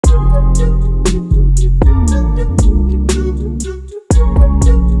Hey,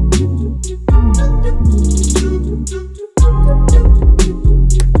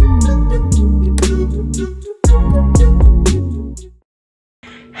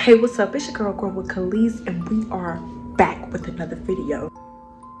 what's up? It's your girl Grow with Khalees, and we are back with another video.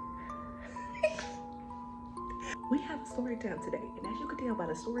 We have a story time today, and as you can tell by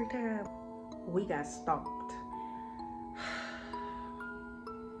the story time, we got stalked.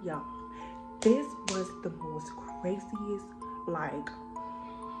 Y'all, this was the most craziest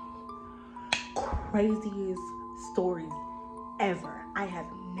stories ever. I have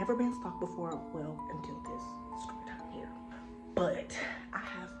never been stalked before, well, until this story time here. But I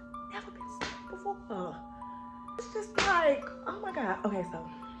have never been stalked before. It's just like, oh my God. Okay, so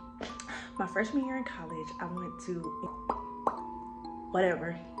my freshman year in college, I went to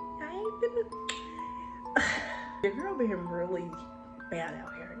whatever. Your girl been really bad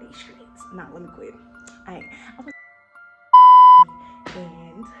out here in these streets. Nah, let me quit. I was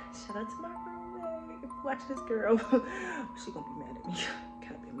and shout out to my roommate. If you watch this girl, she gonna be mad at me.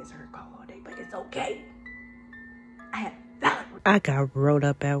 Kind of been missing her call all day, but it's okay. I got rolled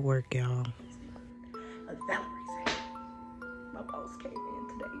up at work, y'all. My boss came in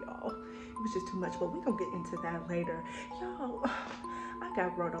today, y'all. It was just too much, but we gonna get into that later. Y'all, I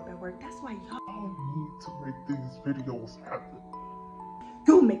got rolled up at work. That's why y'all need to make these videos happen.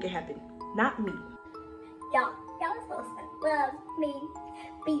 You make it happen, not me. Y'all are supposed to love me,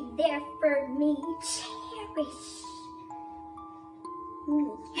 be there for me, cherish me.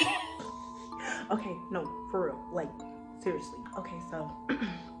 Okay, no, for real, like, seriously. Okay, so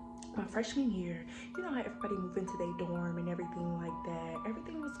my freshman year, you know how everybody moved into their dorm and everything like that.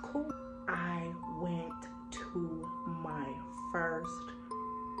 Everything was cool. I went to my first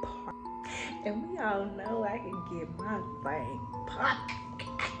party, and we all know I can get my thing popped.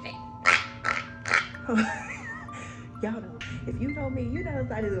 Y'all know, if you know me, you know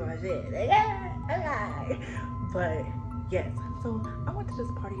I do my shit. Okay. But yes, so I went to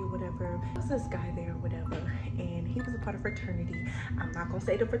this party or whatever. There was this guy there or whatever, and he was a part of fraternity. I'm not gonna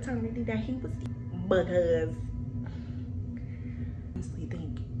say the fraternity that he was in, because I honestly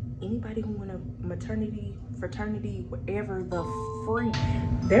think anybody who in a fraternity, whatever the freak,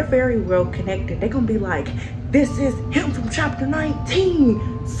 they're very well connected. They're gonna be like, this is him from chapter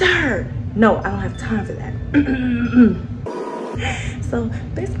 19, sir. No, I don't have time for that. So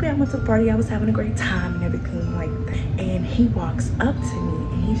basically I went to the party. I was having a great time and everything like that, and he walks up to me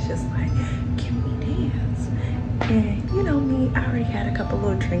and he's just like, can we dance? And you know me, I already had a couple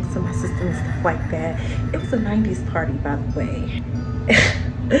little drinks in my system and stuff like that. It was a 90s party, by the way.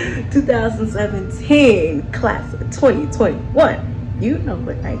 2017, class of 2021. You know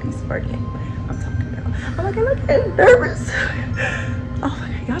what 90s party I'm talking about. Oh my God, look, I'm nervous. Oh my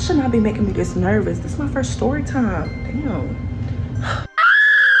God, y'all should not be making me this nervous. This is my first story time. Damn.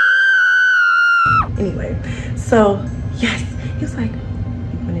 Anyway, so yes, he was like,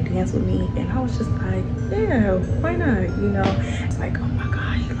 you want to dance with me? And I was just like, yeah, why not? You know, it's like, oh my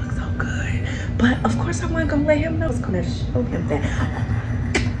God, you look so good. But of course I wasn't gonna let him know. I was gonna show him that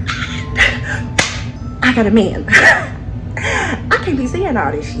I got a man. I can't be saying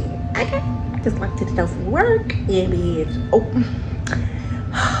all this shit. I just like to do some work and bitch. Oh.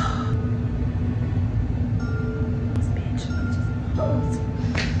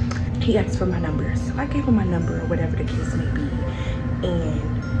 He asked for my number, so I gave him my number or whatever the case may be, and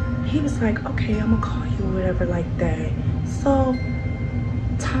he was like, okay, I'm gonna call you or whatever like that. So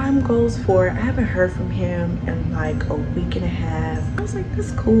time goes forward. I haven't heard from him in like a week and a half. I was like,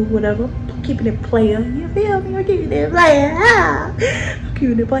 that's cool, whatever. I'm keeping it player, you feel me? I'm keeping it player. I'm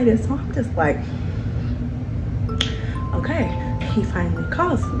keeping it player. So I'm just like, okay. He finally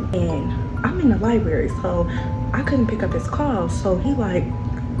calls me, and I'm in the library, so I couldn't pick up his call. So he like,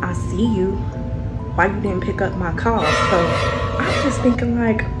 I see you. Why you didn't pick up my call? So I'm just thinking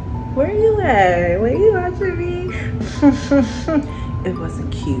like, where you at? Where you watching me? It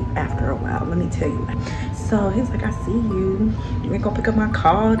wasn't cute after a while, let me tell you. So he was like, I see you. You ain't gonna pick up my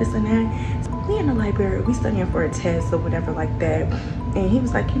call, this and that. So we in the library, we studying for a test or whatever like that. And he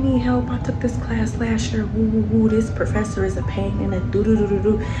was like, you need help? I took this class last year. Woo, woo, woo. This professor is a pain in the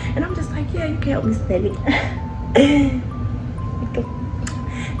doo-doo-doo-doo-doo. And I'm just like, yeah, you can help me study.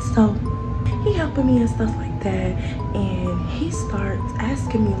 So he helping me and stuff like that, and he starts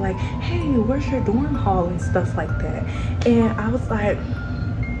asking me like, hey, where's your dorm hall and stuff like that. And I was like,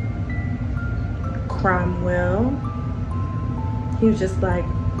 Cromwell. He was just like,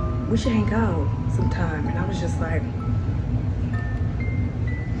 we should hang out sometime. And I was just like,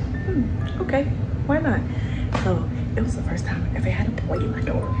 okay, why not? So it was the first time I ever had a boy in my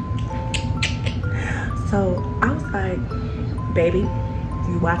dorm. So I was like, baby,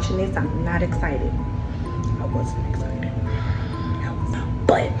 you watching this? I'm not excited. I wasn't excited.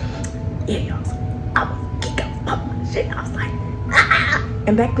 But yeah, y'all, I was geeking up my shit. I was like, ah!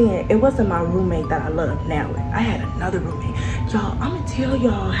 And back then, it wasn't my roommate that I loved. Now I had another roommate. Y'all, I'm gonna tell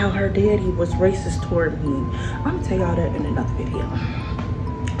y'all how her daddy was racist toward me. I'm gonna tell y'all that in another video.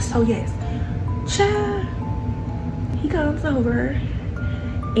 So yes, child, he comes over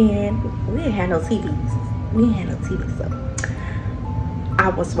and we didn't have no TVs. We didn't have no TV, so I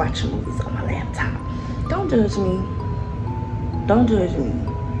was watching movies on my laptop. Don't judge me. Don't judge me.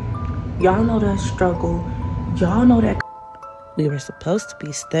 Y'all know that struggle. Y'all know that We were supposed to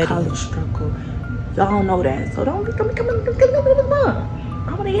be studying. college struggle. Y'all know that. So don't come on.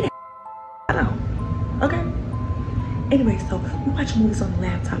 I want to hear that. I don't. Okay. Anyway, so we watch movies on the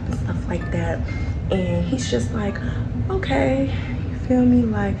laptop and stuff like that. And he's just like, okay, you feel me?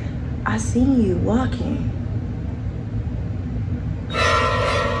 Like, I seen you walking.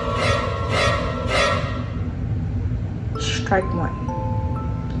 Strike one.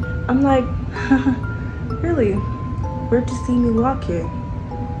 I'm like, really? Where'd you see me walking?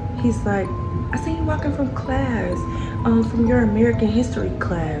 He's like, I seen you walking from class, from your American history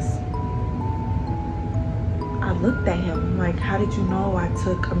class. I looked at him, I'm like, how did you know I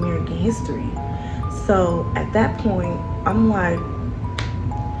took American history? So at that point, I'm like,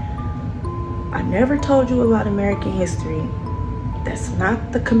 I never told you about American history. That's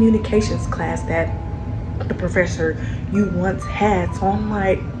not the communications class that the professor you once had. So I'm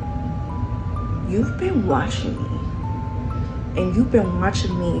like, you've been watching me. And you've been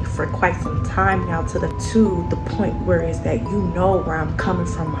watching me for quite some time now to the point where is that you know where I'm coming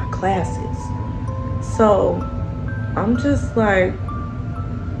from my classes. So I'm just like,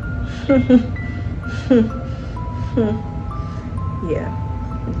 yeah,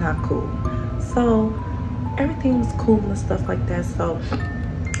 not cool. So everything was cool and stuff like that. So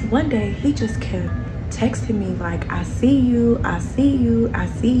one day he just kept texting me like, I see you, I see you, I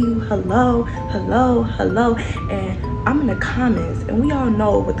see you, hello, hello, hello. And I'm in the comments, and we all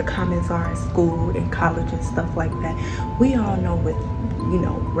know what the comments are in school and college and stuff like that. We all know what, you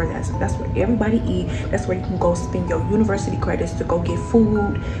know, where that's where everybody eat. That's where you can go spend your university credits to go get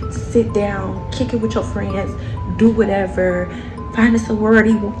food, sit down, kick it with your friends, do whatever, find a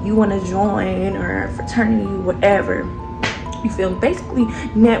sorority you want to join or a fraternity, whatever. You feel me? Basically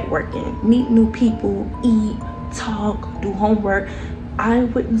networking, meet new people, eat, talk, do homework. I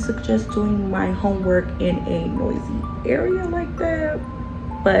wouldn't suggest doing my homework in a noisy area like that,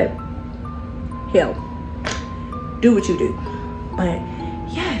 but hell, do what you do. But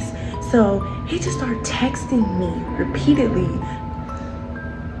yes, so he just started texting me repeatedly.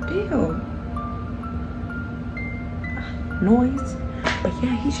 Damn, noise. But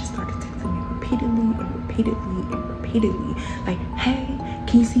yeah, he just started texting me repeatedly and repeatedly and repeatedly, like, hey,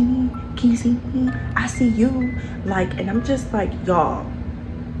 can you see me? Can you see me? I see you. Like, and I'm just like, y'all,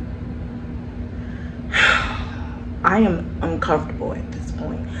 I am uncomfortable at this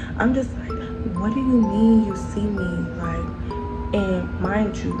point. I'm just like, what do you mean you see me? Like, and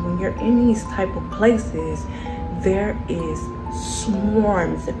mind you, when you're in these type of places, there is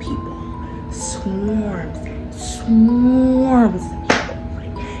swarms of people, swarms of people.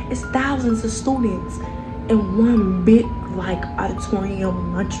 Like, it's thousands of students in one big like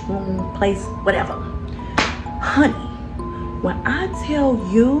auditorium, lunchroom, place, whatever. Honey, when I tell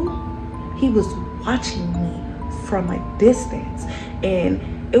you, he was watching me from a distance, and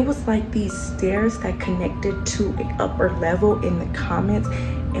it was like these stairs that connected to an upper level in the comments.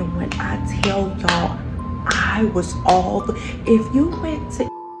 And when I tell y'all, I was all the, if you went to,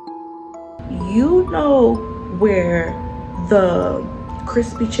 you know where the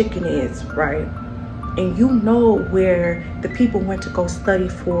crispy chicken is, right? And you know where the people went to go study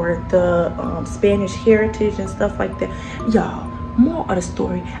for the Spanish heritage and stuff like that. Y'all, more of the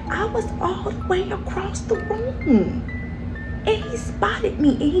story, I was all the way across the room, and he spotted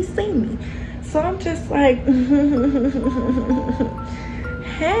me and he seen me. So I'm just like,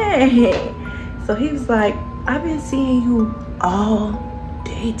 hey. So he was like, I've been seeing you all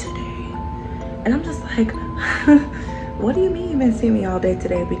day today. And I'm just like, what do you mean you've been seeing me all day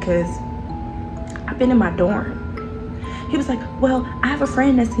today? Because I've been in my dorm. He was like, well, I have a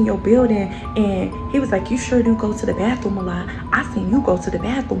friend that's in your building, and he was like, you sure do go to the bathroom a lot. I seen you go to the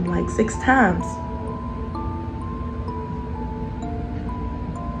bathroom like 6 times.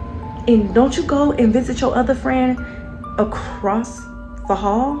 And don't you go and visit your other friend across the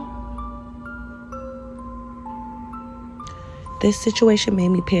hall? This situation made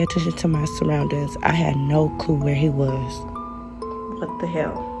me pay attention to my surroundings. I had no clue where he was. What the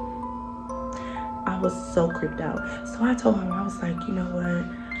hell? I was so creeped out. So I told him, I was like, you know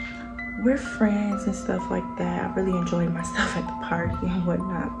what? We're friends and stuff like that. I really enjoyed myself at the party and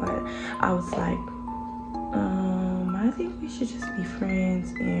whatnot. But I was like, I think we should just be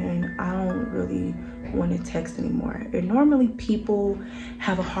friends, and I don't really want to text anymore. And normally people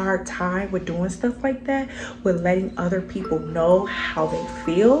have a hard time with doing stuff like that, with letting other people know how they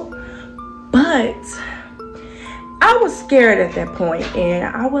feel. But I was scared at that point, and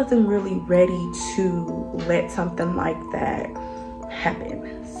I wasn't really ready to let something like that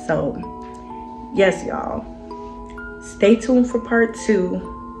happen. So yes, y'all, stay tuned for part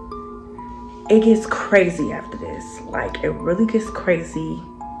 2. It gets crazy after this. Like, it really gets crazy.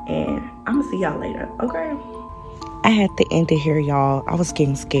 And I'm gonna see y'all later, okay? I had to end it here, y'all. I was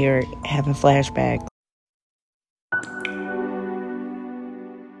getting scared, having flashbacks.